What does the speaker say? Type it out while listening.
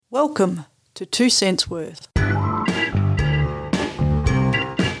Welcome to 2 Cents Worth.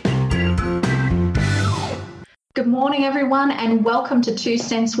 Good morning, everyone, and welcome to 2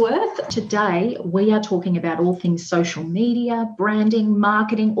 Cents Worth. Today, we are talking about all things social media, branding,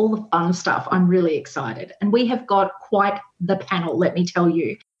 marketing, all the fun stuff. I'm really excited. And we have got quite the panel, let me tell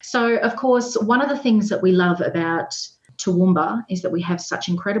you. So, of course, one of the things that we love about Toowoomba is that we have such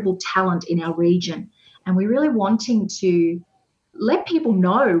incredible talent in our region. And we're really wanting to let people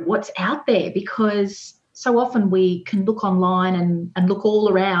know what's out there, because so often we can look online and look all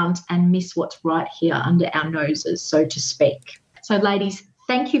around and miss what's right here under our noses, so to speak. So, ladies,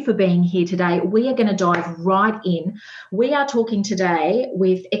 thank you for being here today. We are going to dive right in. We are talking today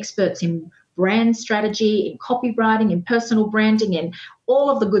with experts in brand strategy, in copywriting, in personal branding, and all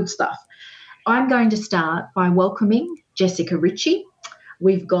of the good stuff. I'm going to start by welcoming Jessica Ritchie.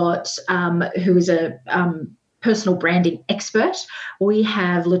 We've got who is a personal branding expert. We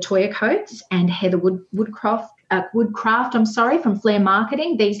have Latoya Coates and Heather Woodcraft, from Flair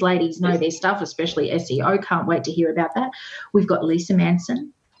Marketing. These ladies know their stuff, especially SEO. Can't wait to hear about that. We've got Lisa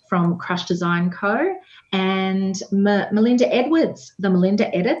Manson from Crush Design Co. and Melinda Edwards, the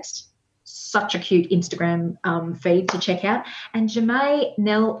Melinda Edit. Such a cute Instagram feed to check out. And Jemay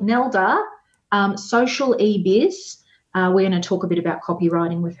Nelda, Social eBiz. We're going to talk a bit about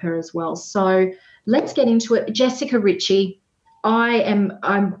copywriting with her as well. So let's get into it. Jessica Ritchie, I'm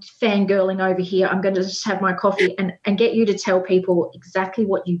fangirling over here. I'm going to just have my coffee and get you to tell people exactly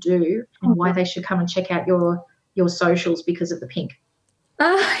what you do and why they should come and check out your socials because of the pink.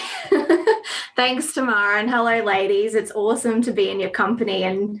 Thanks, Tamara, and hello, ladies. It's awesome to be in your company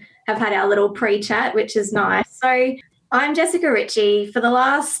and have had our little pre-chat, which is nice. So I'm Jessica Ritchie. For the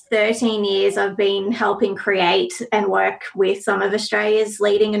last 13 years, I've been helping create and work with some of Australia's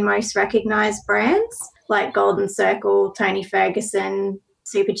leading and most recognised brands like Golden Circle, Tony Ferguson,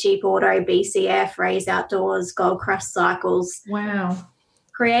 Supercheap Auto, BCF, Raise Outdoors, Gold Crush Cycles. Wow.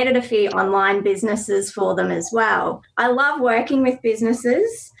 Created a few online businesses for them as well. I love working with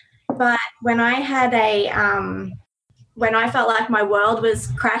businesses, but when I had when I felt like my world was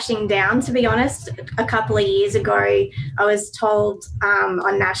crashing down, to be honest, a couple of years ago, I was told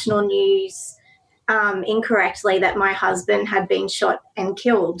on national news incorrectly that my husband had been shot and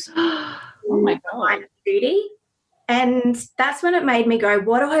killed. Oh, my God. Duty. And that's when it made me go,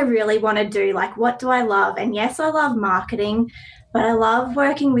 what do I really want to do? Like, what do I love? And yes, I love marketing, but I love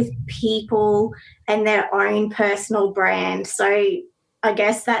working with people and their own personal brand. So I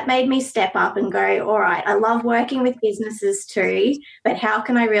guess that made me step up and go, all right, I love working with businesses too, but how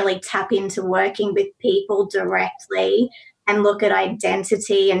can I really tap into working with people directly and look at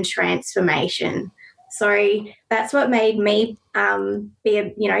identity and transformation? So that's what made me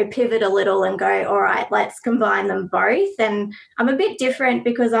pivot a little and go, all right, let's combine them both. And I'm a bit different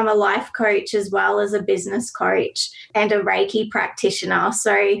because I'm a life coach as well as a business coach and a Reiki practitioner.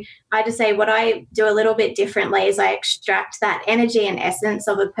 So I just say what I do a little bit differently is I extract that energy and essence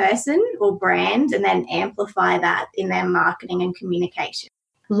of a person or brand and then amplify that in their marketing and communication.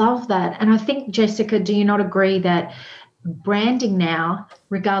 Love that. And I think, Jessica, do you not agree that branding now,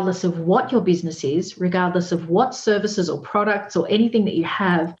 regardless of what your business is, regardless of what services or products or anything that you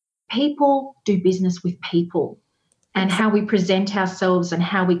have, people do business with people, and how we present ourselves and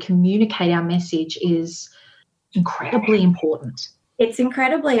how we communicate our message is incredibly important. It's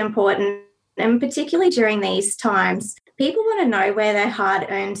incredibly important, and particularly during these times, people want to know where their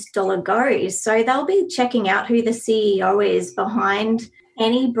hard-earned dollar goes. So they'll be checking out who the CEO is behind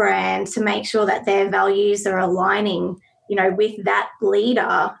any brand to make sure that their values are aligning, with that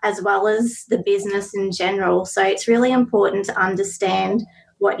leader as well as the business in general. So it's really important to understand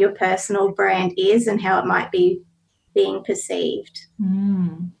what your personal brand is and how it might be being perceived.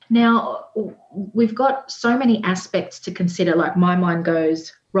 Now, we've got so many aspects to consider. Like, my mind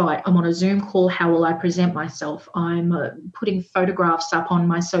goes, right, I'm on a Zoom call. How will I present myself? I'm putting photographs up on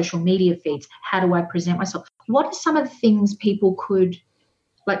my social media feeds. How do I present myself? What are some of the things people could,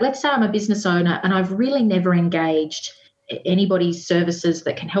 like, let's say I'm a business owner and I've really never engaged anybody's services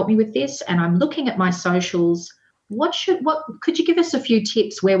that can help me with this, and I'm looking at my socials. What could you give us a few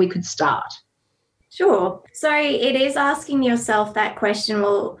tips where we could start? Sure. So it is asking yourself that question,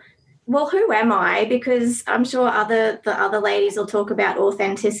 well, who am I? Because I'm sure the other ladies will talk about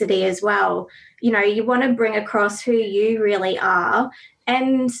authenticity as well. You want to bring across who you really are.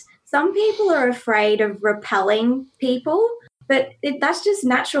 And some people are afraid of repelling people, but that's just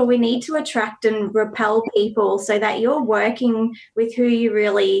natural. We need to attract and repel people so that you're working with who you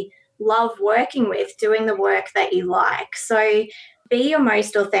really love working with, doing the work that you like. So be your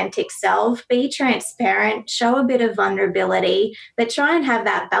most authentic self, be transparent, show a bit of vulnerability, but try and have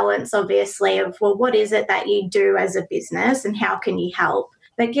that balance, obviously, of, well, what is it that you do as a business and how can you help?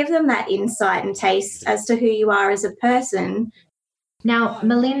 But give them that insight and taste as to who you are as a person. Now,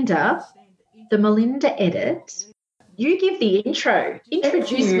 Melinda, the Melinda Edit, you give the intro.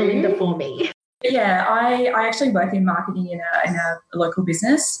 Introduce Melinda for me. Yeah, I actually work in marketing in a local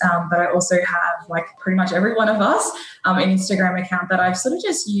business, but I also have, like pretty much every one of us, an Instagram account that I've sort of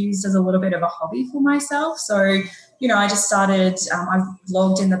just used as a little bit of a hobby for myself. So, you know, I just started, I've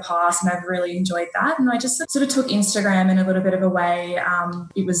vlogged in the past and I've really enjoyed that. And I just sort of took Instagram in a little bit of a way.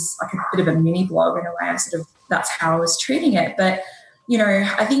 It was like a bit of a mini blog in a way. That's how I was treating it. But you know,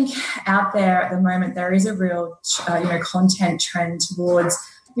 I think out there at the moment there is a real, content trend towards,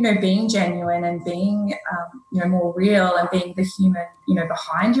 being genuine and being, more real and being the human,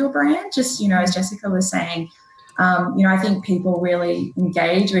 behind your brand. Just, as Jessica was saying, I think people really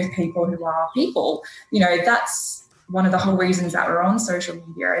engage with people who are people. That's one of the whole reasons that we're on social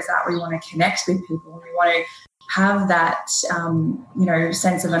media, is that we want to connect with people and we want to have that,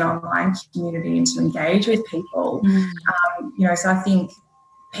 sense of an online community and to engage with people. So I think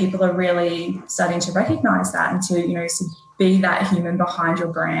people are really starting to recognise that and to be that human behind your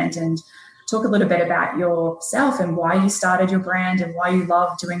brand, and talk a little bit about yourself and why you started your brand and why you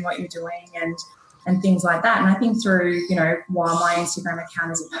love doing what you're doing and things like that. And I think through, while my Instagram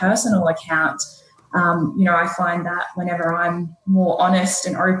account is a personal account, I find that whenever I'm more honest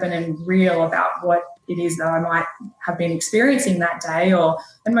and open and real about what it is that I might have been experiencing that day,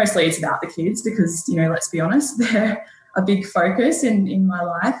 and mostly it's about the kids because, let's be honest, they're a big focus in my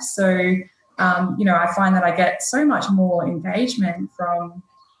life. So, I find that I get so much more engagement from,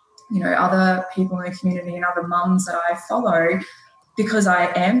 other people in the community and other mums that I follow, because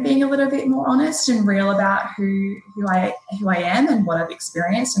I am being a little bit more honest and real about who I am and what I've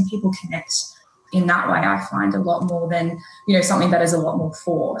experienced, and people connect in that way, I find, a lot more than, something that is a lot more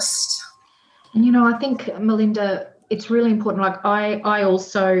forced. And, I think, Melinda, it's really important. Like I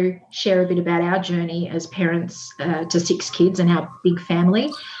also share a bit about our journey as parents to 6 kids and our big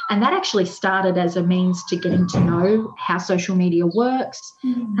family. And that actually started as a means to getting to know how social media works.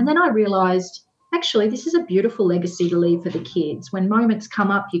 Mm. And then I realised, actually, this is a beautiful legacy to leave for the kids. When moments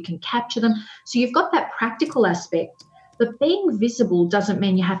come up, you can capture them. So you've got that practical aspect. But being visible doesn't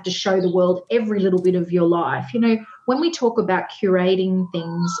mean you have to show the world every little bit of your life. When we talk about curating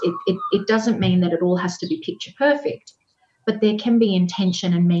things, it doesn't mean that it all has to be picture perfect, but there can be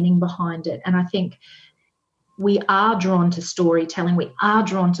intention and meaning behind it. And I think we are drawn to storytelling. We are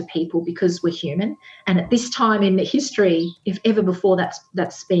drawn to people because we're human. And at this time in history, if ever before,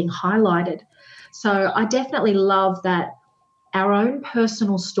 that's being highlighted. So I definitely love that our own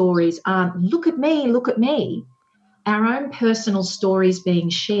personal stories aren't, look at me, look at me. Our own personal stories being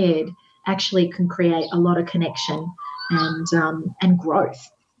shared actually can create a lot of connection and growth.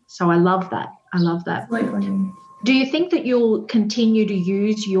 So I love that. Absolutely. Do you think that you'll continue to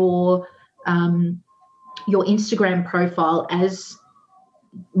use your Instagram profile as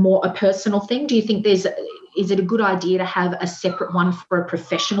more a personal thing? Do you think is it a good idea to have a separate one for a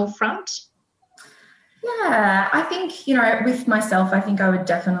professional front? Yeah, I think, with myself, I think I would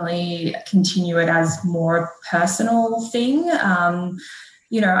definitely continue it as more a personal thing.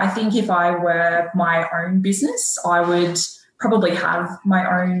 I think if I were my own business, I would probably have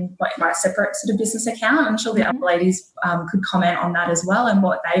my own, like my separate sort of business account. I'm sure the other ladies could comment on that as well and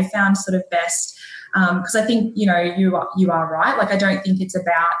what they found sort of best. Because I think, you are right. Like, I don't think it's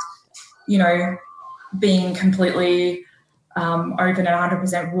about, being completely open and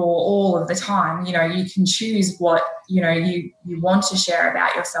 100% raw all of the time. You can choose what, you want to share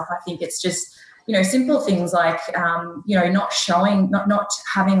about yourself. I think it's just, simple things like, not showing, not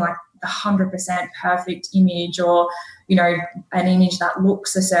having like the 100% perfect image or, an image that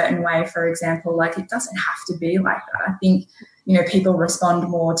looks a certain way, for example. Like, it doesn't have to be like that. I think, people respond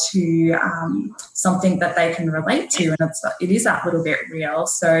more to something that they can relate to, and it is that little bit real.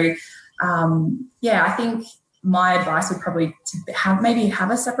 So, I think my advice would probably to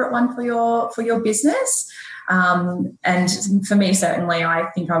have a separate one for your business. And for me, certainly, I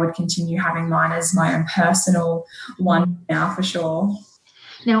think I would continue having mine as my own personal one now, for sure.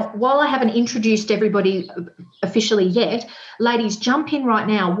 Now, while I haven't introduced everybody officially yet, ladies, jump in right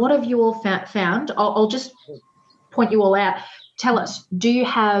now. What have you all found? I'll just point you all out. Tell us, do you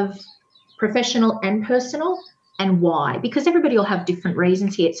have professional and personal, and why? Because everybody will have different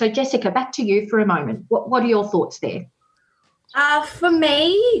reasons here. So, Jessica, back to you for a moment. What are your thoughts there? For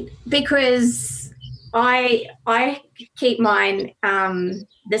me, because I keep mine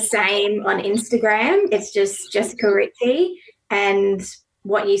the same on Instagram. It's just Jessica Ritchie. and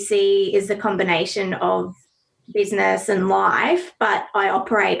what you see is the combination of business and life, but I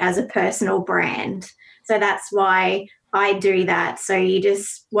operate as a personal brand. So that's why I do that. So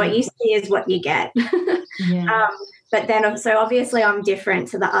what you see is what you get. Yeah. But then, so obviously I'm different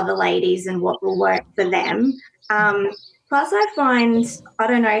to the other ladies and what will work for them. Plus I find, I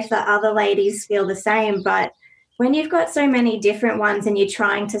don't know if the other ladies feel the same, but when you've got so many different ones and you're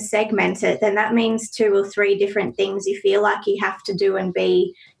trying to segment it, then that means 2 or 3 different things you feel like you have to do and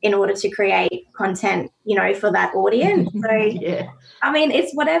be in order to create content, for that audience. So, Yeah. I mean,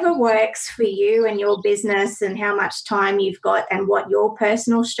 it's whatever works for you and your business and how much time you've got and what your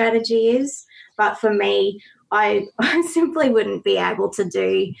personal strategy is. But for me, I simply wouldn't be able to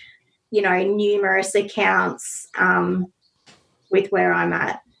do, numerous accounts with where I'm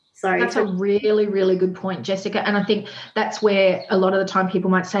at. So that's a really, really good point, Jessica. And I think that's where a lot of the time people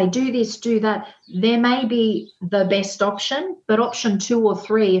might say, do this, do that. There may be the best option, but option 2 or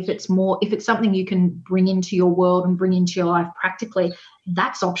 3, if it's something you can bring into your world and bring into your life practically,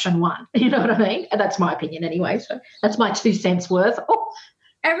 that's option 1. You know what I mean? And that's my opinion anyway. So that's my 2 cents worth. Oh.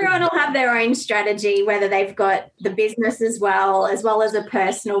 Everyone will have their own strategy, whether they've got the business as well as a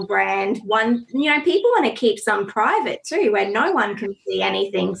personal brand. One, people want to keep some private too, where no one can see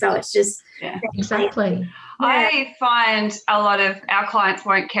anything. So it's just exactly. I find a lot of our clients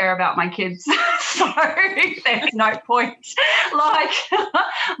won't care about my kids, so there's no point. Like,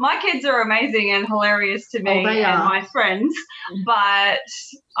 my kids are amazing and hilarious to me and my friends, but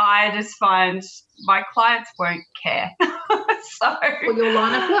I just find my clients won't care. So for your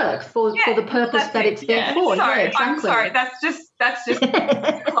line of work, for the purpose that it's there for. So, exactly. I'm sorry, that's just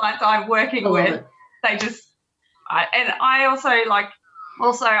the clients I'm working with. They just, I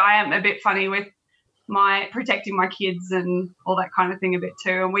am a bit funny with my protecting my kids and all that kind of thing a bit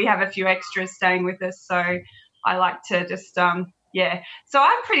too. And we have a few extras staying with us, so I like to just So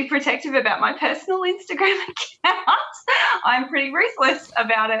I'm pretty protective about my personal Instagram account. I'm pretty ruthless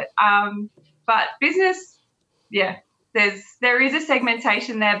about it. But business, there is a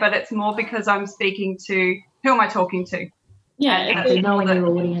segmentation there, but it's more because I'm speaking to who am I talking to? Yeah, knowing your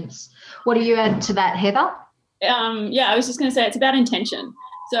audience. What do you add to that, Heather? I was just going to say it's about intention.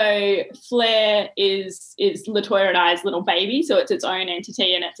 So Flare is Latoya and I's little baby, so it's its own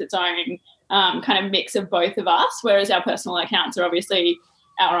entity and it's its own kind of mix of both of us, whereas our personal accounts are obviously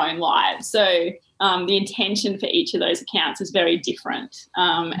our own lives. So the intention for each of those accounts is very different.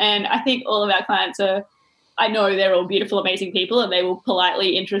 And I think all of our clients I know they're all beautiful, amazing people, and they will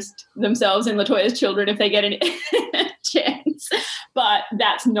politely interest themselves in Latoya's children if they get a chance. But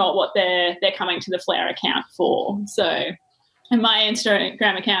that's not what they're coming to the Flare account for. So, and my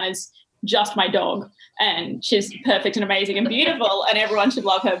Instagram account is just my dog, and she's perfect and amazing and beautiful, and everyone should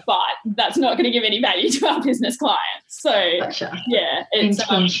love her, but that's not going to give any value to our business clients. So, it's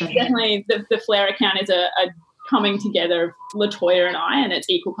definitely the Flare account is a coming together of Latoya and I, and it's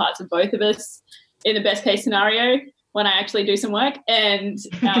equal parts of both of us in the best case scenario when I actually do some work, and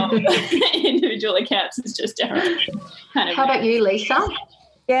our individual accounts is just our kind of. How about you, Lisa?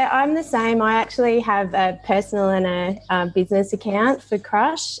 Yeah, I'm the same. I actually have a personal and a business account for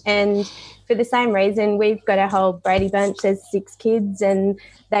Crush, and for the same reason, we've got a whole Brady bunch. There's 6 kids and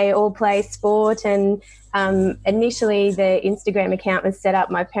they all play sport, and initially the Instagram account was set up.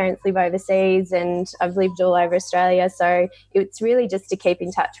 My parents live overseas and I've lived all over Australia, so it's really just to keep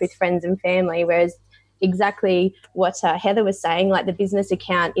in touch with friends and family, whereas exactly what Heather was saying, like the business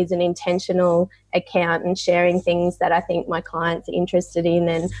account is an intentional account and sharing things that I think my clients are interested in,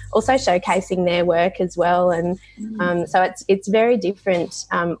 and also showcasing their work as well. And so it's very different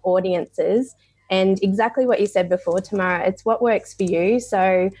audiences, and exactly what you said before, Tamara, it's what works for you.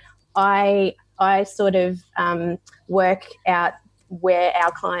 So I sort of work out where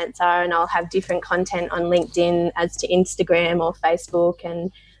our clients are, and I'll have different content on LinkedIn as to Instagram or Facebook,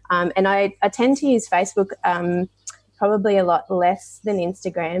 and I tend to use Facebook probably a lot less than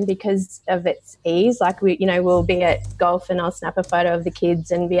Instagram because of its ease. Like we'll be at golf and I'll snap a photo of the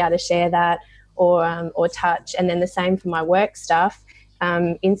kids and be able to share that, or touch. And then the same for my work stuff.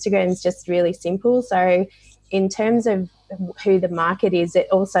 Instagram's just really simple. So in terms of who the market is, it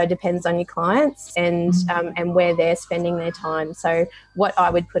also depends on your clients and where they're spending their time. So what I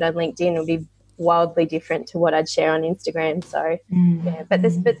would put on LinkedIn will be wildly different to what I'd share on Instagram. So but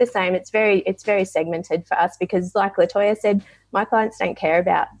the same, it's very segmented for us, because like Latoya said, my clients don't care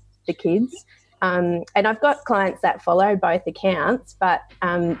about the kids, and I've got clients that follow both accounts, but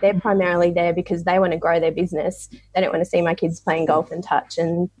they're primarily there because they want to grow their business. They don't want to see my kids playing golf and touch,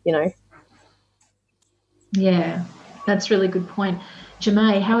 and yeah, that's a really good point.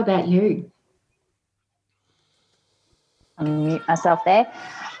 Jemay, how about you? unmute myself there.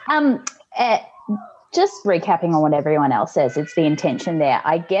 Just recapping on what everyone else says, it's the intention there.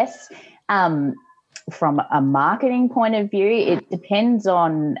 I guess from a marketing point of view, it depends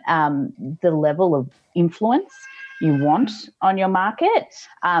on the level of influence you want on your market.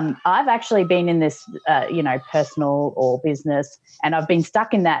 I've actually been in this, personal or business, and I've been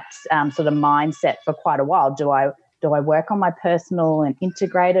stuck in that sort of mindset for quite a while. Do I work on my personal and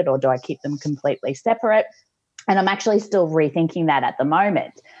integrate it, or do I keep them completely separate? And I'm actually still rethinking that at the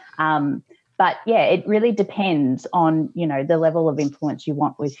moment. But yeah, it really depends on, the level of influence you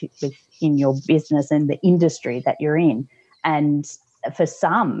want within your business and the industry that you're in. And for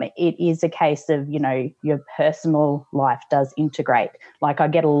some, it is a case of, your personal life does integrate. Like, I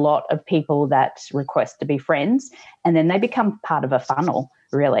get a lot of people that request to be friends, and then they become part of a funnel,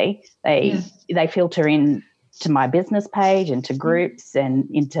 really. They filter in to my business page, into groups, and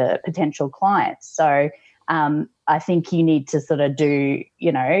into potential clients. So I think you need to sort of do,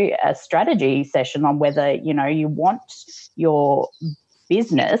 a strategy session on whether, you want your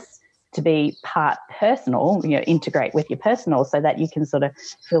business to be part personal, integrate with your personal, so that you can sort of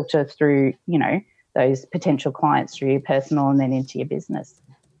filter through, those potential clients through your personal and then into your business.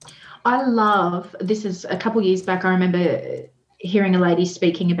 I love, this is a couple of years back, I remember hearing a lady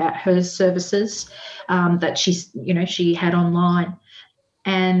speaking about her services that she had online.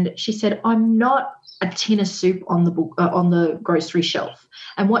 And she said, I'm not a tin of soup on the grocery shelf.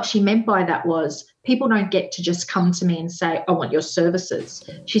 And what she meant by that was, people don't get to just come to me and say, I want your services.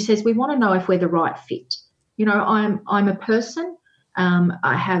 She says, we want to know if we're the right fit. I'm a person.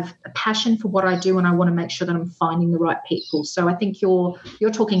 I have a passion for what I do, and I want to make sure that I'm finding the right people. So I think you're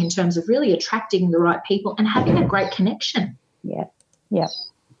talking in terms of really attracting the right people and having a great connection. Yeah.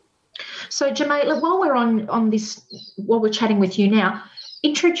 So Jamila, while we're on this, while we're chatting with you now,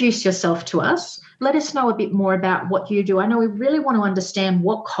 introduce yourself to us. Let us know a bit more about what you do. I know we really want to understand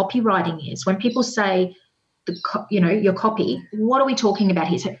what copywriting is. When people say, your copy, what are we talking about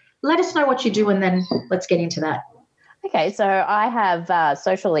here? So let us know what you do, and then let's get into that. Okay, so I have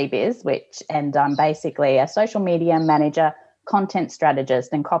Social eBiz, and I'm basically a social media manager, content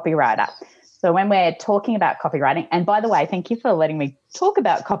strategist, and copywriter. So when we're talking about copywriting, and by the way, thank you for letting me talk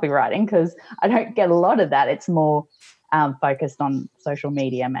about copywriting, because I don't get a lot of that. It's more focused on social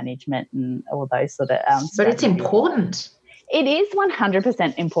media management and all those sort of but it's important. It is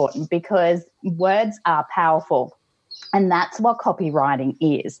 100% important, because words are powerful, and that's what copywriting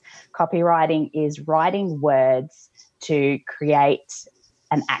is. Copywriting is writing words to create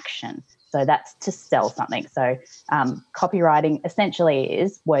an action. So that's to sell something. So copywriting essentially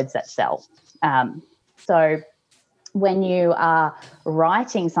is words that sell. So when you are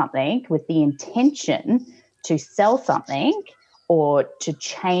writing something with the intention to sell something or to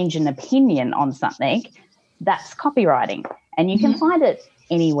change an opinion on something, that's copywriting. And you can find it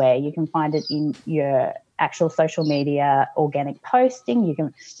anywhere. You can find it in your actual social media, organic posting.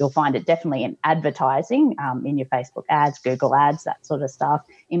 You'll find it definitely in advertising, in your Facebook ads, Google ads, that sort of stuff,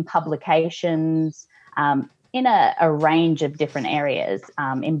 in publications, in a range of different areas.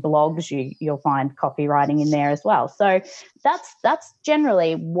 In blogs, you'll find copywriting in there as well. So that's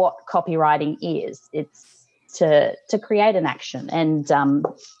generally what copywriting is. It's to create an action, and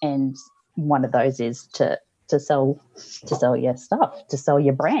one of those is to sell your stuff, to sell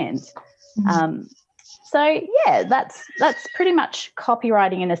your brand. So yeah, that's pretty much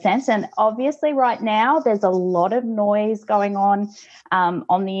copywriting in a sense. And obviously right now there's a lot of noise going on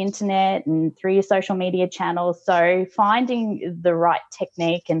the internet and through your social media channels. So finding the right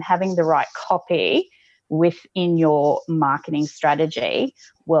technique and having the right copy within your marketing strategy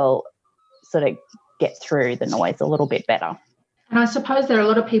will sort of get through the noise a little bit better. And I suppose there are a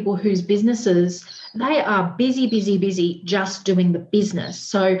lot of people whose businesses, they are busy just doing the business.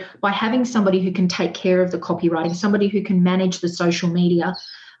 So by having somebody who can take care of the copywriting, somebody who can manage the social media,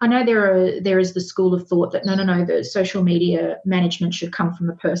 I know there is the school of thought that no, the social media management should come from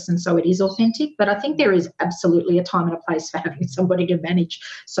the person, so it is authentic. But I think there is absolutely a time and a place for having somebody to manage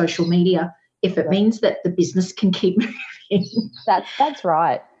social media if it means that the business can keep moving. That's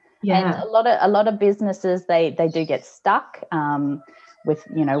right. Yeah. And a lot of businesses, they do get stuck with,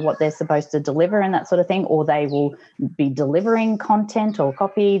 what they're supposed to deliver and that sort of thing, or they will be delivering content or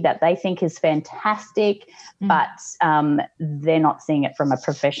copy that they think is fantastic, but they're not seeing it from a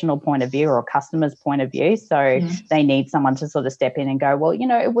professional point of view or a customer's point of view. So they need someone to sort of step in and go, well,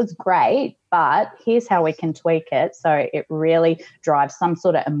 it was great, but here's how we can tweak it so it really drives some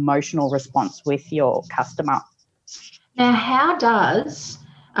sort of emotional response with your customer. Now, how does...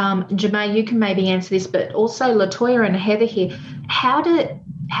 Jemay, you can maybe answer this, but also Latoya and Heather here, how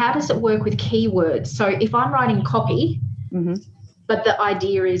does it work with keywords? So if I'm writing copy Mm-hmm. But the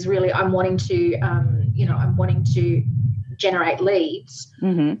idea is really I'm wanting to generate leads.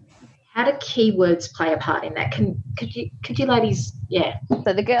 Mm-hmm. How do keywords play a part in that? Could you ladies,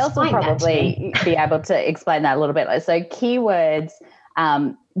 So the girls will probably be able to explain that a little bit. So keywords,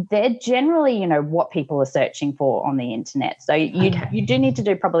 they're generally, what people are searching for on the internet. So you do need to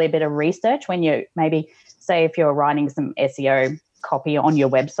do probably a bit of research when you maybe, say, if you're writing some SEO copy on your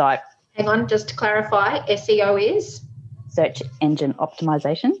website. Hang on, just to clarify, SEO is? Search engine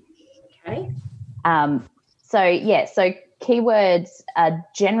optimization. Okay. So keywords are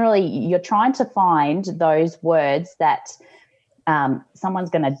generally, you're trying to find those words that someone's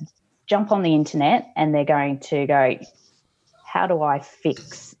going to jump on the internet and they're going to go, how do I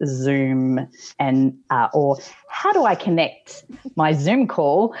fix Zoom and or how do I connect my Zoom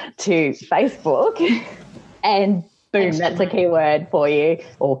call to Facebook? And boom, that's a keyword for you,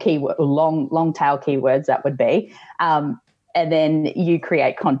 or keyword, long tail keywords that would be. And then you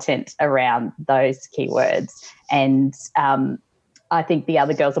create content around those keywords. And I think the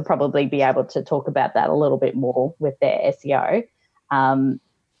other girls will probably be able to talk about that a little bit more with their SEO.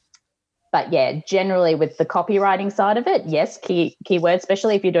 But yeah, generally with the copywriting side of it, yes, keywords,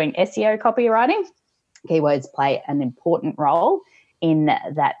 especially if you're doing SEO copywriting, keywords play an important role in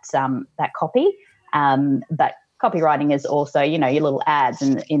that copy. But copywriting is also, your little ads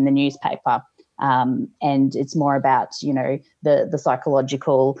in the newspaper. And it's more about, the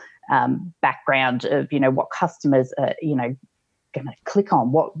psychological background of, what customers are, going to click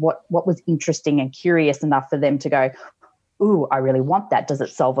on, what was interesting and curious enough for them to go, ooh, I really want that. Does it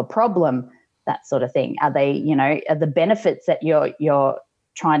solve a problem? That sort of thing. Are they, are the benefits that you're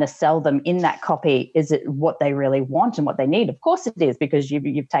trying to sell them in that copy, is it what they really want and what they need? Of course it is, because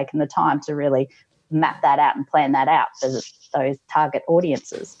you've taken the time to really map that out and plan that out for those target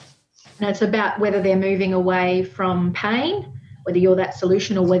audiences. And it's about whether they're moving away from pain, whether you're that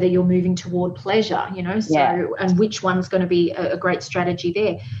solution, or whether you're moving toward pleasure, and which one's going to be a great strategy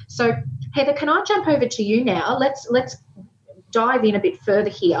there. So, Heather, can I jump over to you now? Let's dive in a bit further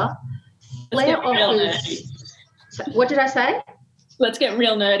here. Let's get real nerdy. What did I say? Let's get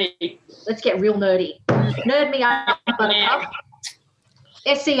real nerdy. Let's get real nerdy. Nerd me up, Buttercup.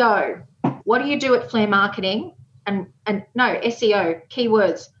 SEO. What do you do at Flair Marketing? And no, SEO,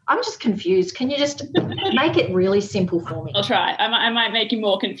 keywords. I'm just confused. Can you just make it really simple for me? I'll try. I might make you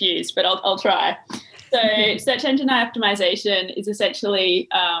more confused, but I'll try. So search engine optimization is essentially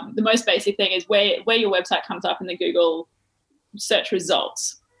the most basic thing is where your website comes up in the Google search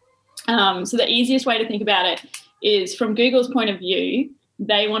results. So the easiest way to think about it is from Google's point of view,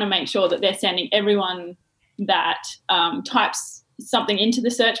 they want to make sure that they're sending everyone that types something into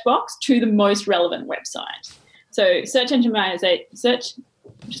the search box to the most relevant website. So search engine optimization,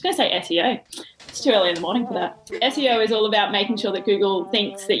 I'm just going to say SEO. It's too early in the morning for that. SEO is all about making sure that Google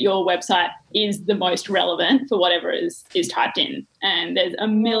thinks that your website is the most relevant for whatever is typed in. And there's a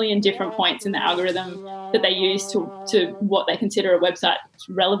million different points in the algorithm that they use to what they consider a website's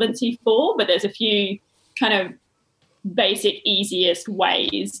relevancy for. But there's a few kind of basic, easiest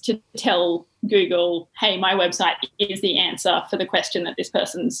ways to tell Google, hey, my website is the answer for the question that this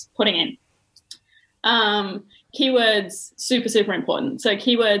person's putting in. Keywords, super, super important. So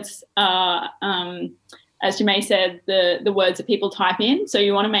keywords are, as Jemay said, the words that people type in. So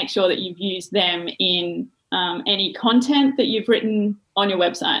you want to make sure that you've used them in any content that you've written on your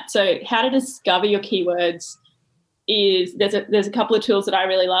website. So how to discover your keywords is there's a couple of tools that I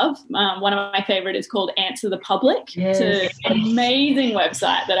really love. One of my favorite is called Answer the Public. Yes. It's an amazing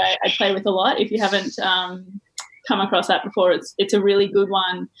website that I play with a lot. If you haven't come across that before, it's a really good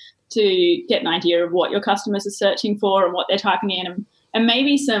one to get an idea of what your customers are searching for and what they're typing in, and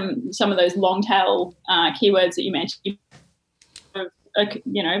maybe some of those long tail keywords that you mentioned you've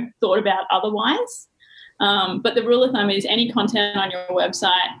thought about otherwise. But the rule of thumb is any content on your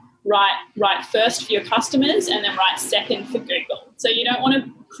website, write first for your customers and then write second for Google. So you don't want to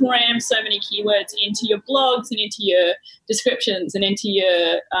cram so many keywords into your blogs and into your descriptions and into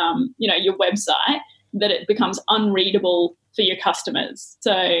your your website that it becomes unreadable for your customers.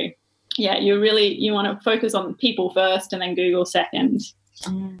 So yeah, you want to focus on people first and then Google second.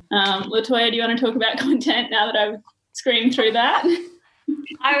 Latoya, do you want to talk about content now that I've screamed through that?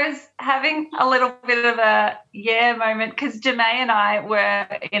 I was having a little bit of a moment because Jemay and I were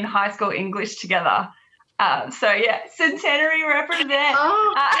in high school English together. Centenary represent.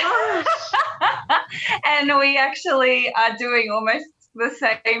 And we actually are doing almost the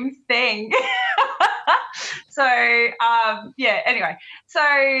same thing.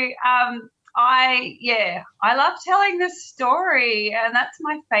 I love telling this story, and that's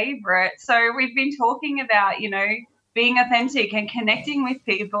my favorite. So we've been talking about, being authentic and connecting with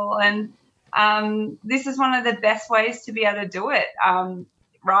people. And this is one of the best ways to be able to do it.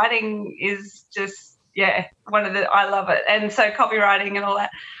 Writing is just, I love it. And so copywriting and all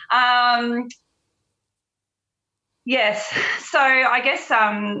that. Yes. So I guess,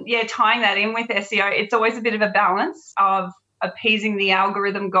 tying that in with SEO, it's always a bit of a balance of appeasing the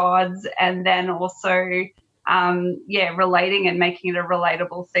algorithm gods and then also, relating and making it a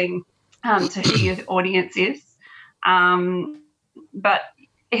relatable thing to who your audience is. But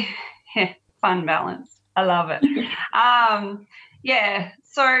fun balance. I love it.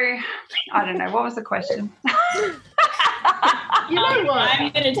 So I don't know. What was the question? You know what?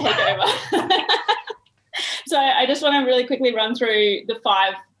 I'm going to take over. So I just want to really quickly run through the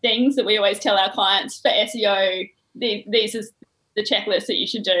 5 things that we always tell our clients for SEO. These is the checklist that you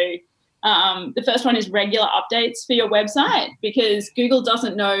should do. The first one is regular updates for your website, because Google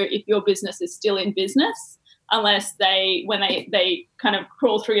doesn't know if your business is still in business unless when they kind of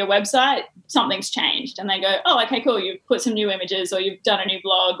crawl through your website, something's changed and they go, oh, okay, cool, you've put some new images or you've done a new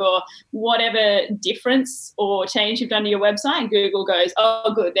blog or whatever difference or change you've done to your website, and Google goes,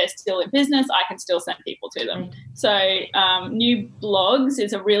 oh, good, they're still in business, I can still send people to them. So new blogs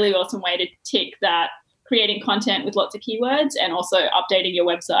is a really awesome way to tick that, creating content with lots of keywords and also updating your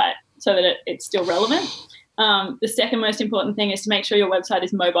website so that it's still relevant. The second most important thing is to make sure your website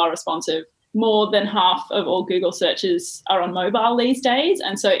is mobile responsive. More than half of all Google searches are on mobile these days.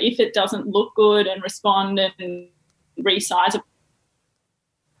 And so if it doesn't look good and respond and resize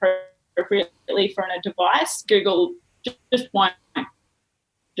appropriately for a device, Google just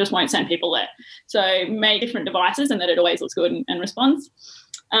won't send people there. So make different devices and that it always looks good and responds.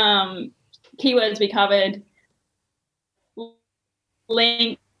 Keywords we covered.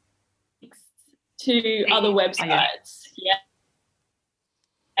 Links to other websites. Yeah.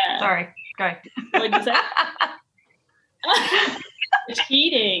 Sorry. Go. What did you say?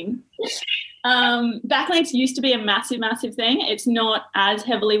 Cheating. Backlinks used to be a massive thing. It's not as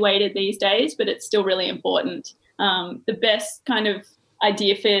heavily weighted these days, but it's still really important. The best kind of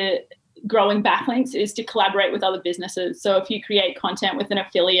idea for growing backlinks is to collaborate with other businesses. So if you create content with an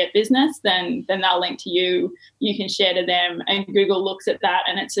affiliate business, then they'll link to you. You can share to them, and Google looks at that,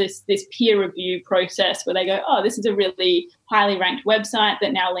 and it's this peer review process where they go, oh, this is a really highly ranked website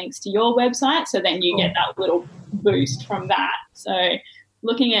that now links to your website. So then you get that little boost from that. So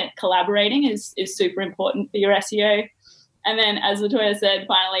looking at collaborating is super important for your SEO. And then, as Latoya said,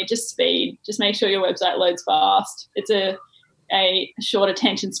 finally, just speed. Just make sure your website loads fast. It's a short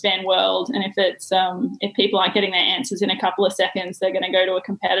attention span world, and if people aren't getting their answers in a couple of seconds, they're going to go to a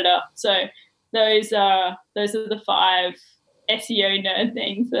competitor. So those are the 5 SEO nerd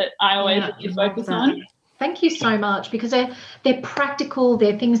things that I always focus on. Thank you so much, because they're practical.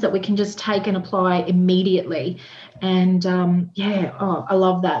 They're things that we can just take and apply immediately. And I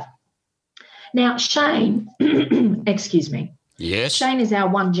love that. Now, Shane, excuse me. Yes. Shane is our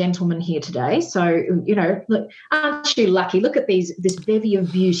one gentleman here today. So, look, aren't you lucky? Look at this bevy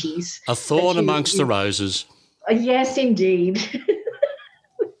of beauties. A thorn amongst the roses. Yes, indeed.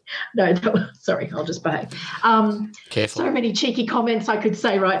 No, sorry, I'll just behave. Careful. So many cheeky comments I could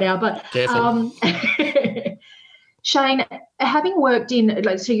say right now. But careful. Shane, having worked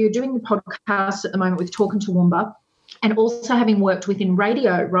so you're doing the podcast at the moment with Talking Toowoomba, and also having worked within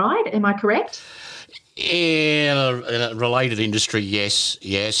radio, right? Am I correct? In a related industry,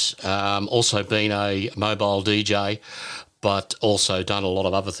 yes. Also been a mobile DJ, but also done a lot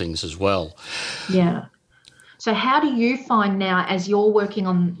of other things as well. Yeah. So how do you find now, as you're working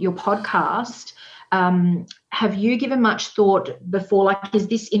on your podcast, have you given much thought before, like, is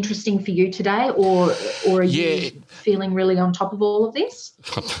this interesting for you today, or are you feeling really on top of all of this?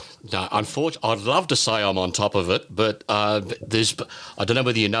 No, unfortunately, I'd love to say I'm on top of it, but I don't know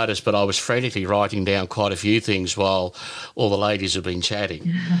whether you noticed, but I was frantically writing down quite a few things while all the ladies have been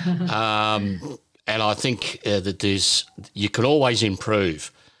chatting. And I think that you can always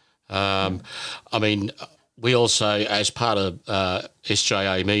improve. I mean, we also, as part of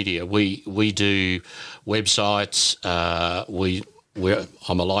SJA Media, we do websites.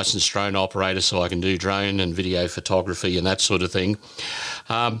 I'm a licensed drone operator, so I can do drone and video photography and that sort of thing.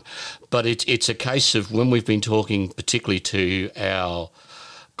 But it's a case of when we've been talking particularly to our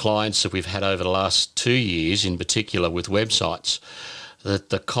clients that we've had over the last 2 years, in particular with websites, that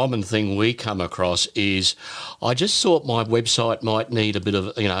the common thing we come across is, I just thought my website might need a bit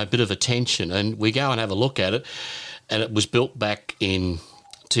of attention, and we go and have a look at it, and it was built back in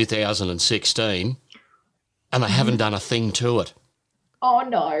 2016, and they haven't done a thing to it. Oh,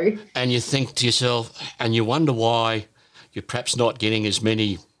 no. And you think to yourself, and you wonder why you're perhaps not getting as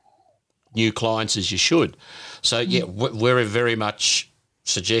many new clients as you should. So, yeah, we're very much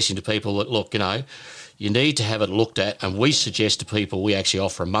suggesting to people that, look, you need to have it looked at, and we suggest to people we actually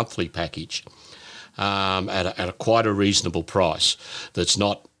offer a monthly package at a quite a reasonable price that's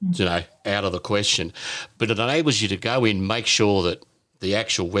not, out of the question. But it enables you to go in, make sure that the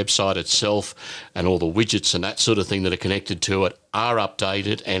actual website itself and all the widgets and that sort of thing that are connected to it are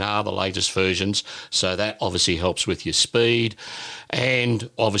updated and are the latest versions. So that obviously helps with your speed, and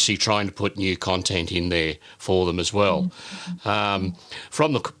obviously trying to put new content in there for them as well.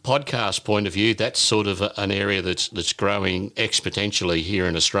 From the podcast point of view, that's sort of an area that's growing exponentially here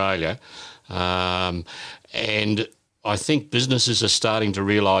in Australia. And I think businesses are starting to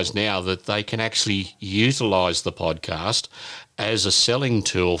realise now that they can actually utilise the podcast as a selling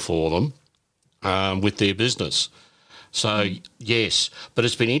tool for them with their business. So, yes, but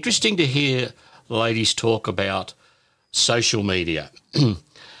it's been interesting to hear ladies talk about social media.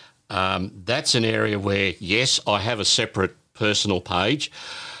 That's an area where, yes, I have a separate personal page,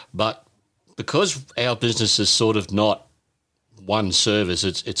 but because our business is sort of not one service,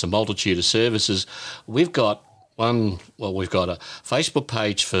 it's a multitude of services, we've got we've got a Facebook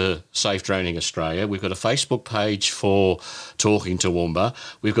page for Safe Droning Australia. We've got a Facebook page for Talking Toowoomba.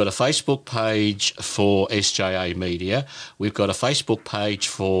 We've got a Facebook page for SJA Media. We've got a Facebook page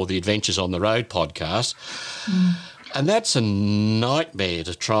for the Adventures on the Road podcast. And that's a nightmare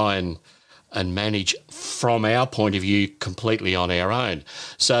to try and manage from our point of view completely on our own.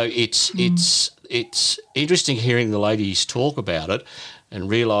 So it's interesting hearing the ladies talk about it and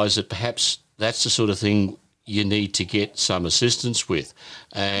realise that perhaps that's the sort of thing you need to get some assistance with.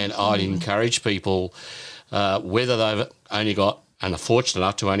 And I'd encourage people, whether they've only got and are fortunate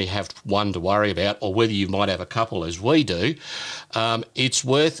enough to only have one to worry about, or whether you might have a couple as we do, it's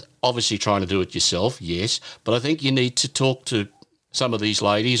worth obviously trying to do it yourself, yes, but I think you need to talk to some of these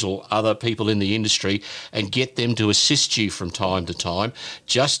ladies or other people in the industry and get them to assist you from time to time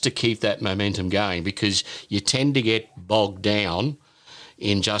just to keep that momentum going, because you tend to get bogged down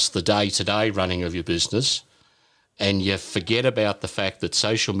in just the day-to-day running of your business, and you forget about the fact that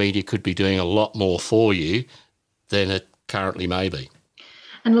social media could be doing a lot more for you than it currently may be.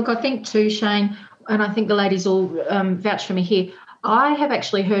 And look, I think too, Shane, and I think the ladies all vouch for me here, I have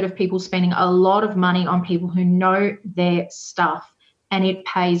actually heard of people spending a lot of money on people who know their stuff, and it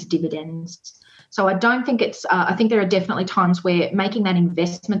pays dividends. So I don't think it's, I think there are definitely times where making that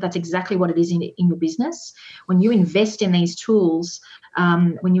investment, that's exactly what it is in your business. When you invest in these tools,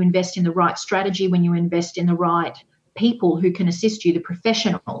 when you invest in the right strategy, when you invest in the right people who can assist you, the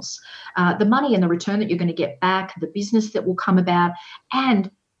professionals, the money and the return that you're going to get back, the business that will come about,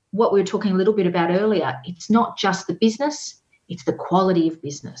 and what we were talking a little bit about earlier, it's not just the business, it's the quality of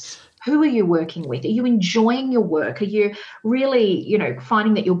business. Who are you working with? Are you enjoying your work? Are you really,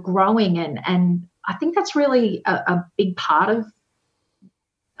 finding that you're growing? And I think that's really a big part of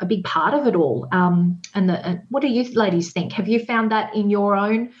it all. And what do you ladies think? Have you found that in your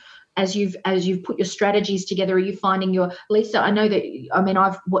own, as you've put your strategies together? Are you finding Lisa? I know that.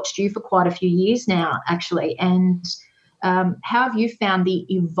 I've watched you for quite a few years now, actually. And how have you found the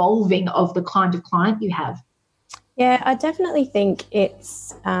evolving of the kind of client you have? Yeah, I definitely think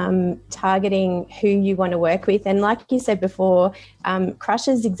it's targeting who you want to work with. And like you said before, Crush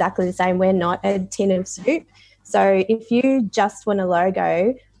is exactly the same. We're not a tin of soup. So if you just want a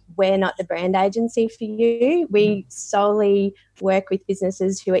logo, we're not the brand agency for you. We solely work with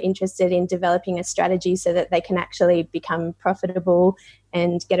businesses who are interested in developing a strategy so that they can actually become profitable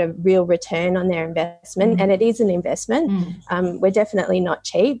and get a real return on their investment. And it is an investment. We're definitely not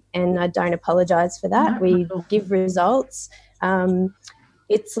cheap, and I don't apologise for that. We give results.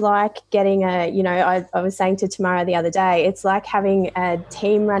 It's like getting I was saying to Tamara the other day, it's like having a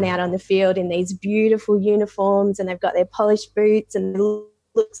team run out on the field in these beautiful uniforms, and they've got their polished boots and they look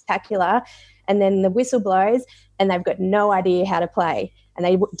spectacular, and then the whistle blows and they've got no idea how to play, and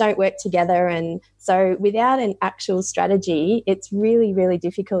they don't work together. And so without an actual strategy, it's really, really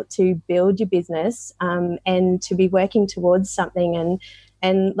difficult to build your business and to be working towards something.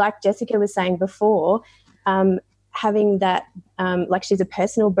 And like Jessica was saying before, having that, like she's a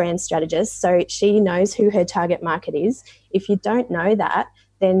personal brand strategist, so she knows who her target market is. If you don't know that,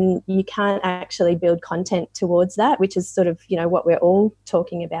 then you can't actually build content towards that, which is sort of, what we're all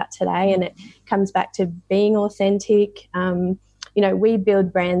talking about today. And it comes back to being authentic. We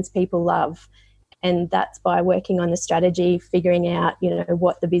build brands people love, and that's by working on the strategy, figuring out,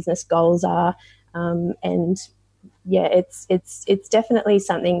 what the business goals are. And yeah, it's definitely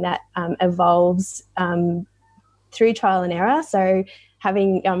something that evolves through trial and error. So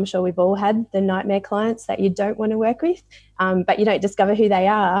I'm sure we've all had the nightmare clients that you don't want to work with, but you don't discover who they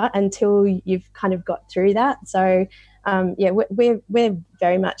are until you've kind of got through that. So we're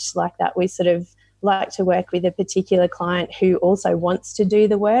very much like that. We sort of like to work with a particular client who also wants to do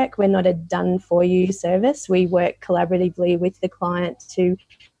the work. We're not a done for you service. We work collaboratively with the client to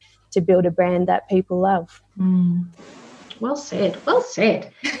build a brand that people love. Well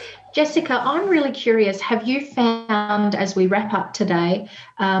said. Jessica, I'm really curious, have you found, as we wrap up today,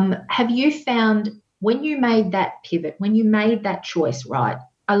 have you found when you made that pivot, when you made that choice, right,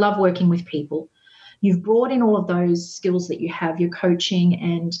 I love working with people, you've brought in all of those skills that you have, your coaching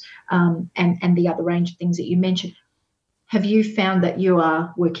and the other range of things that you mentioned, have you found that you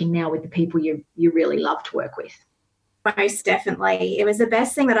are working now with the people you really love to work with? Most definitely. It was the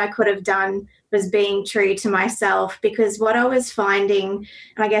best thing that I could have done was being true to myself, because what I was finding,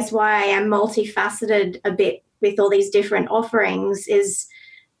 and I guess why I am multifaceted a bit with all these different offerings, is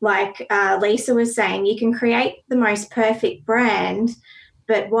like Lisa was saying, you can create the most perfect brand,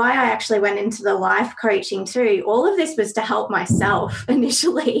 but why I actually went into the life coaching too, all of this was to help myself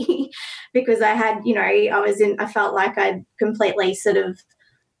initially because I had, I felt like I'd completely sort of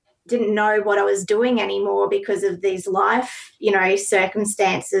didn't know what I was doing anymore because of these life,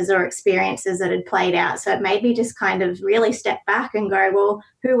 circumstances or experiences that had played out. So it made me just kind of really step back and go, well,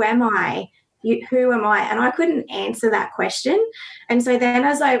 who am I? Who am I? And I couldn't answer that question. And so then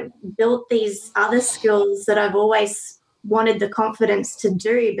as I built these other skills that I've always wanted the confidence to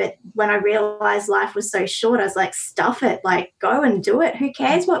do, but when I realized life was so short, I was like, stuff it, like go and do it. Who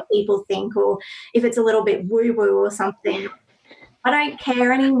cares what people think, or if it's a little bit woo-woo or something? I don't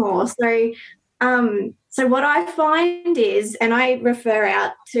care anymore. So what I find is, and I refer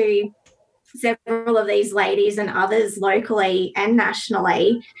out to several of these ladies and others locally and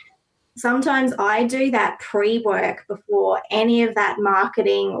nationally, sometimes I do that pre-work before any of that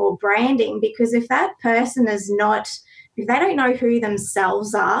marketing or branding, because if that person if they don't know who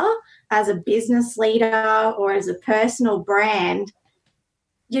themselves are as a business leader or as a personal brand,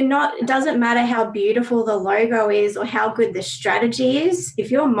 it doesn't matter how beautiful the logo is or how good the strategy is.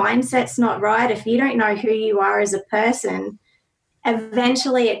 If your mindset's not right, if you don't know who you are as a person,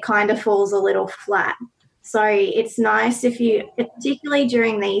 eventually it kind of falls a little flat. So it's nice if you, particularly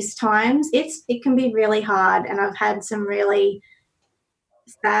during these times, it can be really hard. And I've had some really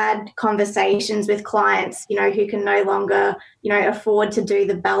sad conversations with clients, who can no longer, afford to do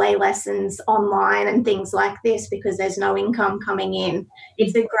the ballet lessons online and things like this because there's no income coming in.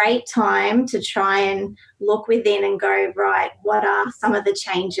 It's a great time to try and look within and go, right, what are some of the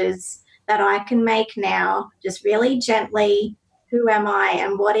changes that I can make now? Just really gently, who am I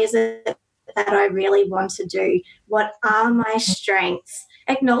and what is it that I really want to do? What are my strengths?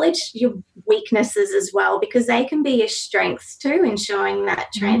 Acknowledge your weaknesses as well, because they can be your strengths too in showing that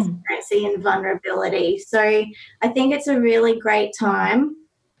transparency and vulnerability. So I think it's a really great time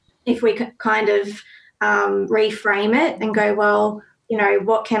if we could kind of reframe it and go, well,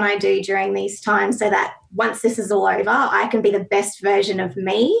 what can I do during these times so that once this is all over, I can be the best version of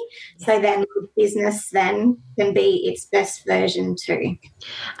me. So then business then can be its best version too.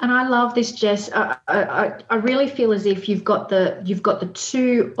 And I love this, Jess. I really feel as if you've got the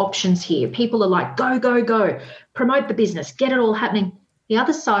two options here. People are like, go, promote the business, get it all happening. The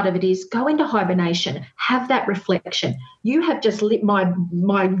other side of it is go into hibernation, have that reflection. You have just lit my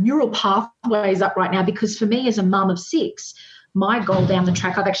neural pathways up right now, because for me as a mum of 6, my goal down the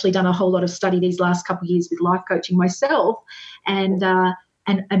track, I've actually done a whole lot of study these last couple of years with life coaching myself, and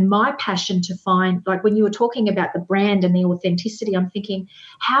my passion to find, like when you were talking about the brand and the authenticity, I'm thinking,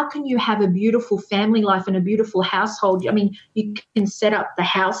 how can you have a beautiful family life and a beautiful household? I mean, you can set up the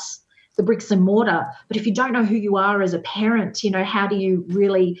house, the bricks and mortar, but if you don't know who you are as a parent, how do you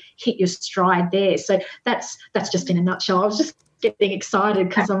really hit your stride there? So that's just in a nutshell. I was just getting excited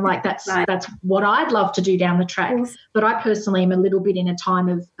because I'm like, that's what I'd love to do down the track. But I personally am a little bit in a time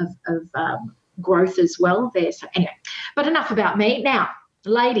of growth as well there. So anyway, but enough about me. Now,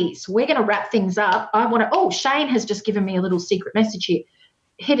 ladies, we're going to wrap things up. Shane has just given me a little secret message here.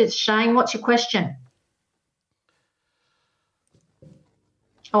 Hit it, Shane. What's your question?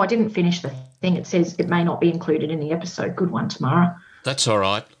 Oh, I didn't finish the thing. It says it may not be included in the episode. Good one, Tamara. That's all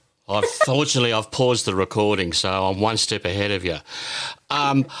right. Fortunately, I've paused the recording, so I'm one step ahead of you.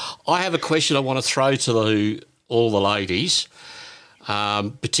 I have a question I want to throw to all the ladies,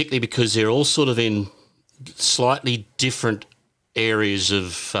 particularly because they're all sort of in slightly different areas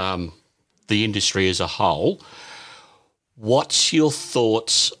of the industry as a whole. What's your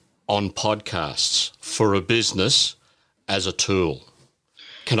thoughts on podcasts for a business as a tool?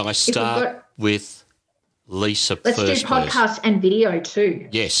 Can I start with Lisa Let's first. do podcast and video too.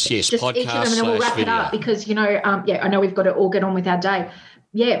 Yes, Just podcast each of them, and then we'll wrap video. it up because, I know we've got to all get on with our day.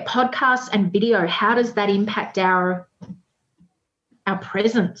 Yeah, podcasts and video, how does that impact our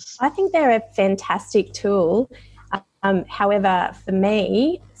presence? I think they're a fantastic tool. However, for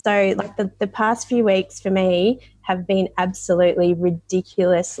me, so like the past few weeks for me have been absolutely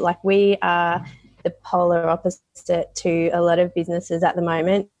ridiculous. Like we are the polar opposite to a lot of businesses at the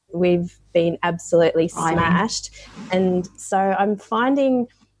moment. We've been absolutely smashed. And so I'm finding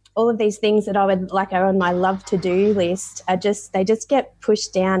all of these things that I would like are on my love to do list they just get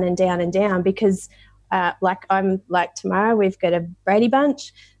pushed down and down and down because tomorrow we've got a Brady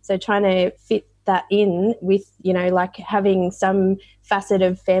Bunch. So trying to fit that in with, like having some facet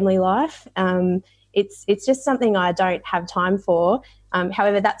of family life. It's just something I don't have time for.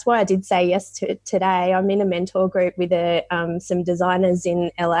 However, that's why I did say yes to today. I'm in a mentor group with some designers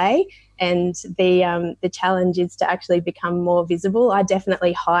in LA, and the challenge is to actually become more visible. I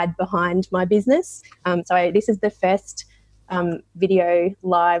definitely hide behind my business. So this is the first video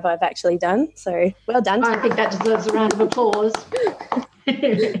live I've actually done. So well done. I think that deserves a round of applause.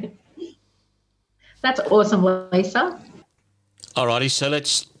 That's awesome, Lisa. All righty, so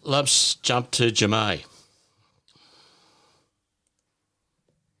let's jump to Jemay.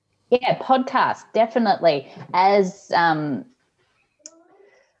 Yeah, podcast, definitely. As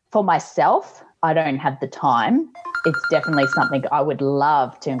for myself, I don't have the time. It's definitely something I would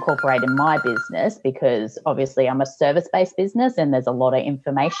love to incorporate in my business because obviously I'm a service-based business and there's a lot of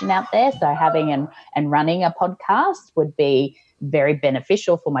information out there. So having and running a podcast would be very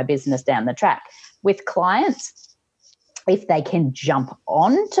beneficial for my business down the track. With clients, if they can jump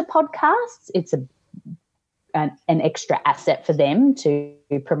on to podcasts, it's an extra asset for them to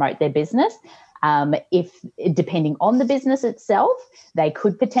promote their business. If depending on the business itself, they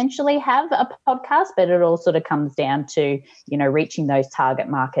could potentially have a podcast, but it all sort of comes down to, reaching those target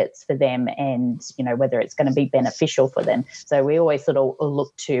markets for them and, whether it's going to be beneficial for them. So we always sort of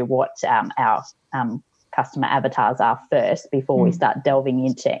look to what our customer avatars are first before we start delving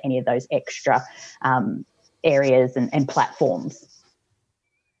into any of those extra areas and platforms.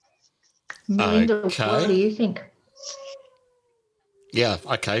 Melinda, Okay. what do you think? Yeah,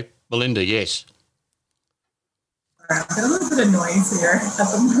 okay. Melinda, yes. I've got a little bit of noise here at the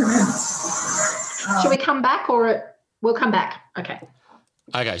moment. Should we come back or we'll come back? Okay.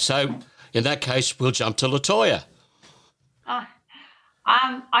 Okay, so in that case, we'll jump to Latoya.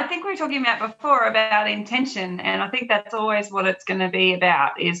 I think we were talking about before about intention, and I think that's always what it's going to be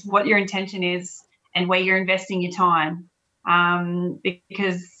about, is what your intention is and where you're investing your time.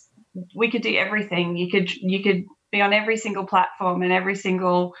 Because we could do everything. You could be on every single platform and every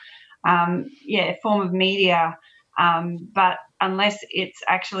single form of media, but unless it's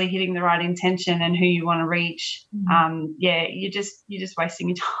actually hitting the right intention and who you want to reach, you're just wasting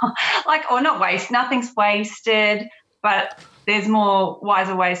your time. Or not waste. Nothing's wasted, but there's more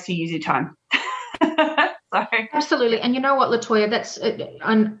wiser ways to use your time. So. Absolutely. And you know what, Latoya, that's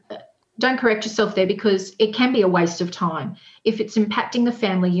don't correct yourself there because it can be a waste of time. If it's impacting the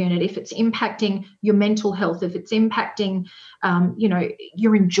family unit, if it's impacting your mental health, if it's impacting,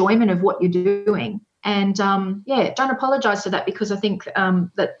 your enjoyment of what you're doing. And, don't apologise for that because I think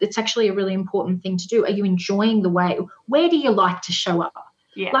that it's actually a really important thing to do. Are you enjoying the way? Where do you like to show up?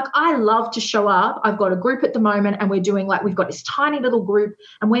 Yeah. I love to show up. I've got a group at the moment and we're doing we've got this tiny little group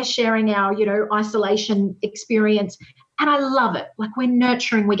and we're sharing our, isolation experience. And I love it. We're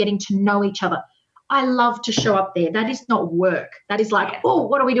nurturing, we're getting to know each other. I love to show up there. That is not work. That is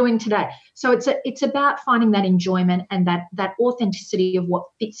what are we doing today? So it's about finding that enjoyment and that authenticity of what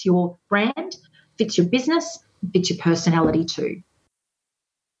fits your brand, fits your business, fits your personality too.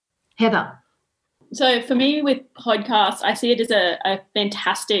 Heather. So for me with podcasts, I see it as a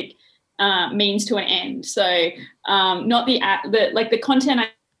fantastic means to an end. So not the content,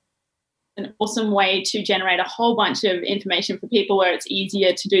 an awesome way to generate a whole bunch of information for people where it's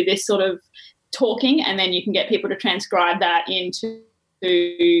easier to do this sort of talking and then you can get people to transcribe that into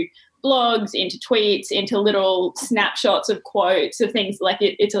blogs, into tweets, into little snapshots of quotes of things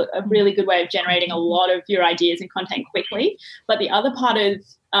it's a really good way of generating a lot of your ideas and content quickly. But the other part of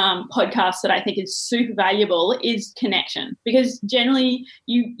podcasts that I think is super valuable is connection, because generally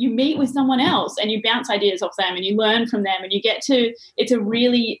you meet with someone else and you bounce ideas off them and you learn from them and it's a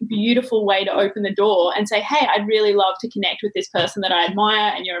really beautiful way to open the door and say, hey, I'd really love to connect with this person that I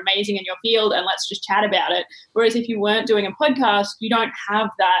admire and you're amazing in your field and let's just chat about it. Whereas if you weren't doing a podcast, you don't have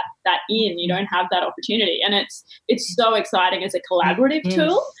you don't have that opportunity. And it's so exciting as a collaborative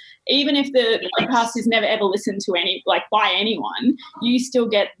tool. even if the podcast is never ever listened to by anyone, you still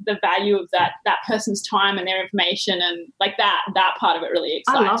get the value of that person's time and their information, and like that part of it really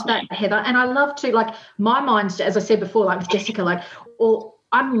excites me. I love that, Heather. And I love to, like, my mind's, as I said before, like with Jessica, like,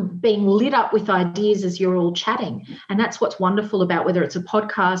 I'm being lit up with ideas as you're all chatting. And that's what's wonderful about whether it's a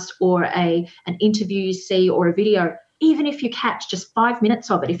podcast or an interview you see or a video. Even if you catch just 5 minutes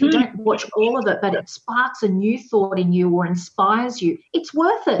of it, if you don't watch all of it, but it sparks a new thought in you or inspires you, it's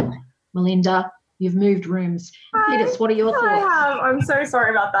worth it. Melinda, you've moved rooms. Edith, what are your thoughts? I have. I'm so sorry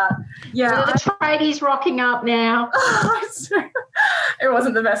about that. Yeah. So the tradie's rocking up now. It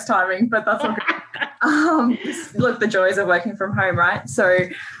wasn't the best timing, but that's okay. Look, the joys of working from home, right? So,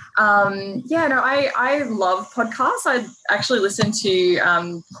 I love podcasts. I actually listen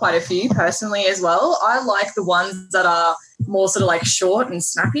to quite a few personally as well. I like the ones that are more sort of like short and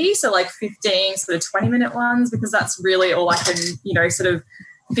snappy, so like 15, sort of 20-minute ones, because that's really all I can, sort of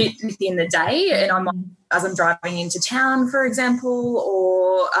fit within the day. And as I'm driving into town, for example,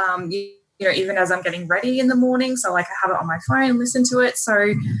 or even as I'm getting ready in the morning. So like I have it on my phone, listen to it.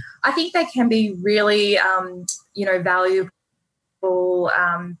 So I think they can be really, valuable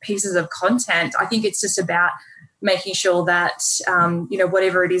pieces of content. I think it's just about making sure that,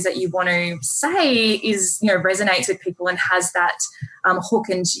 whatever it is that you want to say is, resonates with people and has that hook,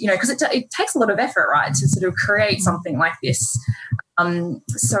 and, because it takes a lot of effort, right, to sort of create something like this.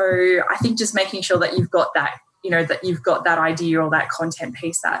 So I think just making sure that you've got that, that you've got that idea or that content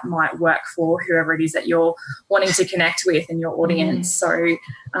piece that might work for whoever it is that you're wanting to connect with in your audience. So,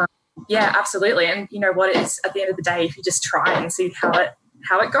 absolutely. And you know what, it's at the end of the day, if you just try and see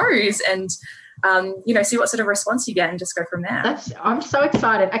how it goes and, see what sort of response you get and just go from there. I'm so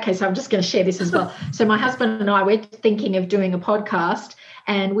excited. Okay, so I'm just going to share this as well. So my husband and I, we're thinking of doing a podcast,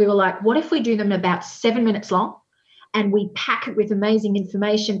 and we were like, what if we do them about 7 minutes long? And we pack it with amazing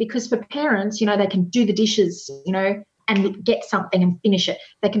information, because for parents, they can do the dishes, and get something and finish it.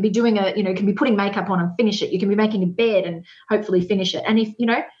 They can be doing can be putting makeup on and finish it. You can be making a bed and hopefully finish it. And if,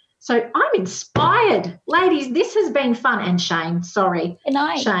 so I'm inspired. Ladies, this has been fun. And Shane, sorry.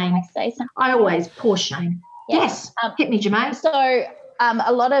 Shane. Poor Shane. Yeah. Yes. Hit me, Jermaine. So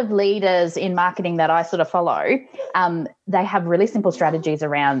a lot of leaders in marketing that I sort of follow, they have really simple strategies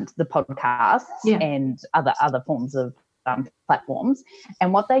around the podcasts and other forms of platforms.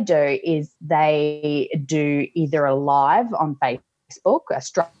 And what they do is they do either a live on Facebook, a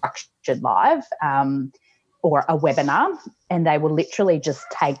structured live, or a webinar, and they will literally just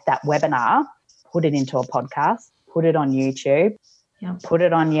take that webinar, put it into a podcast, put it on YouTube, put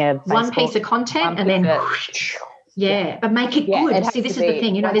it on your Facebook, one piece of content, and then but make it good. See, this is the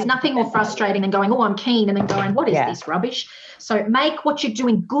thing, there's nothing more frustrating than going, I'm keen, and then going, what is this rubbish? So make what you're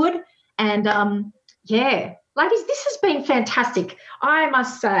doing good. And ladies, this has been fantastic. I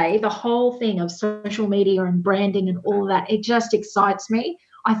must say, the whole thing of social media and branding and all that, it just excites me.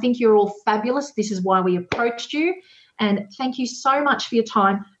 I think you're all fabulous. This is why we approached you. And thank you so much for your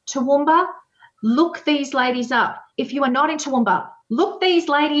time. Toowoomba, look these ladies up. If you are not in Toowoomba, look these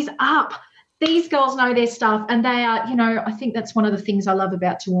ladies up. These girls know their stuff, and they are, I think that's one of the things I love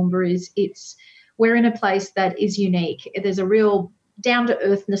about Toowoomba is we're in a place that is unique. There's a real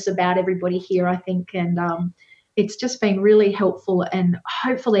down-to-earthness about everybody here, I think, and it's just been really helpful, and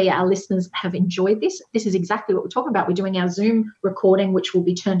hopefully our listeners have enjoyed this. This is exactly what we're talking about. We're doing our Zoom recording, which will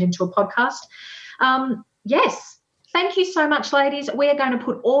be turned into a podcast. Yes, thank you so much, ladies. We are going to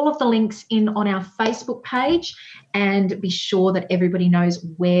put all of the links in on our Facebook page, and be sure that everybody knows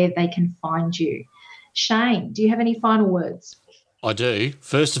where they can find you. Shane, do you have any final words? I do.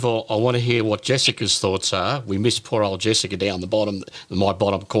 First of all, I want to hear what Jessica's thoughts are. We miss poor old Jessica down the bottom, my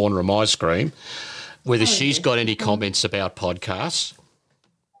bottom corner of my screen. Whether she's got any comments about podcasts.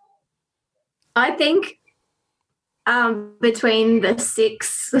 I think between the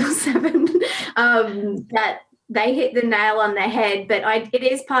 6 or 7 that they hit the nail on the head, but it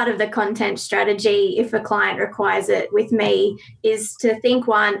is part of the content strategy, if a client requires it with me, is to think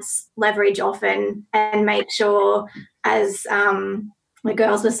once, leverage often, and make sure, as the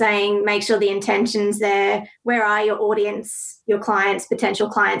girls were saying, make sure the intention's there. Where are your audience, your clients, potential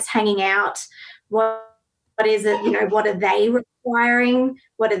clients hanging out? What is it, what are they requiring?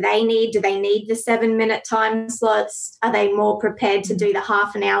 What do they need? Do they need the 7-minute time slots? Are they more prepared to do the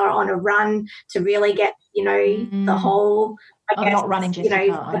half an hour on a run to really get, the whole, I'm not running,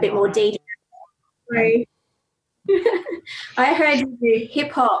 Jessica. A bit more detail? So, I heard you do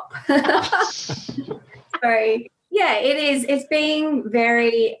hip hop. So Yeah, it is. It's being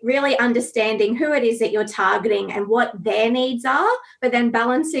really understanding who it is that you're targeting and what their needs are, but then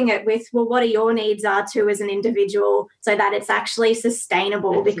balancing it with, well, what are your needs are too as an individual, so that it's actually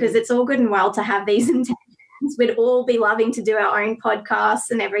sustainable. Because it's all good and well to have these intentions. We'd all be loving to do our own podcasts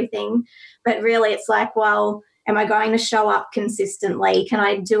and everything, but really it's like, well, am I going to show up consistently? Can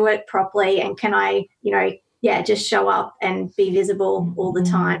I do it properly? And can I, just show up and be visible all the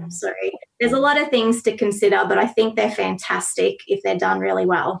time? So there's a lot of things to consider, but I think they're fantastic if they're done really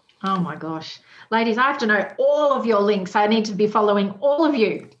well. Oh, my gosh. Ladies, I have to know all of your links. I need to be following all of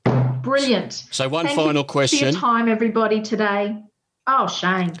you. Brilliant. So Thank final you question. for your time, everybody, today. Oh,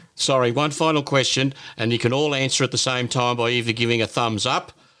 Shane. Sorry, one final question, and you can all answer at the same time by either giving a thumbs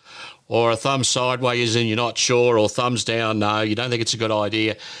up or a thumbs sideways and you're not sure, or thumbs down, no, you don't think it's a good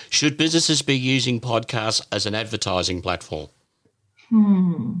idea. Should businesses be using podcasts as an advertising platform?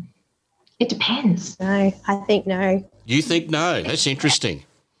 It depends. No, I think no. You think no? That's interesting.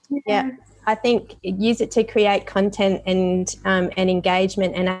 Yeah, I think use it to create content and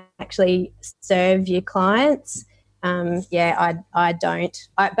engagement and actually serve your clients. I don't.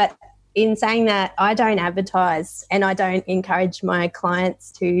 But in saying that, I don't advertise and I don't encourage my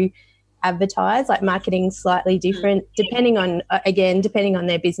clients to advertise. Like, marketing's slightly different depending on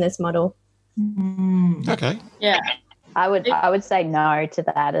their business model. Okay. Yeah. I would say no to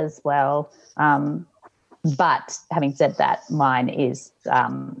that as well. But having said that, mine is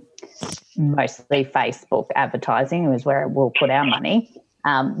mostly Facebook advertising, is where we'll put our money.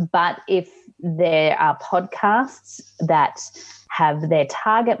 But if there are podcasts that have their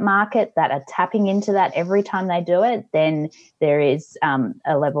target market that are tapping into that every time they do it, then there is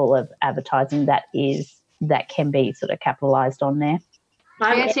a level of advertising that can be sort of capitalised on there.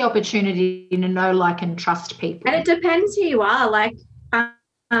 It's the opportunity to know, like, and trust people. And it depends who you are. Like,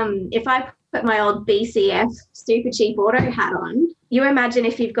 if I put my old BCF Super Cheap Auto hat on, you imagine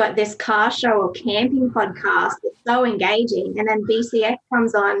if you've got this car show or camping podcast that's so engaging, and then BCF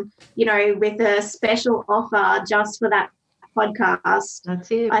comes on, with a special offer just for that podcast. That's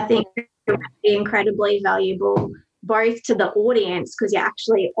it. I think it would be incredibly valuable, both to the audience, because you're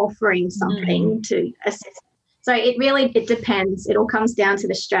actually offering something to assist. So it depends. It all comes down to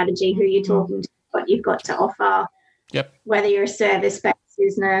the strategy, who you're talking to, what you've got to offer. Yep. Whether you're a service-based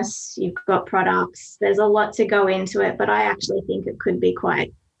business, you've got products. There's a lot to go into it, but I actually think it could be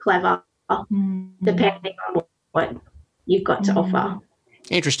quite clever, depending on what you've got to offer.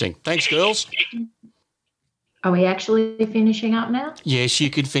 Interesting. Thanks, girls. Are we actually finishing up now? Yes,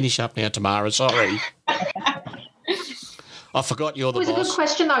 you can finish up now, Tamara. Sorry. I forgot you're the boss. It was a good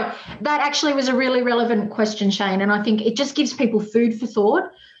question, though. That actually was a really relevant question, Shane, and I think it just gives people food for thought.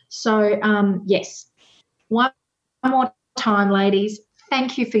 So, yes. One more time, ladies,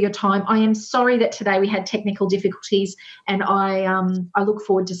 thank you for your time. I am sorry that today we had technical difficulties, and I look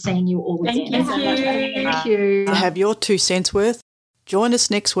forward to seeing you all again. Thank you. Thank you. To have your 2 cents worth, join us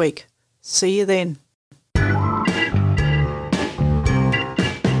next week. See you then.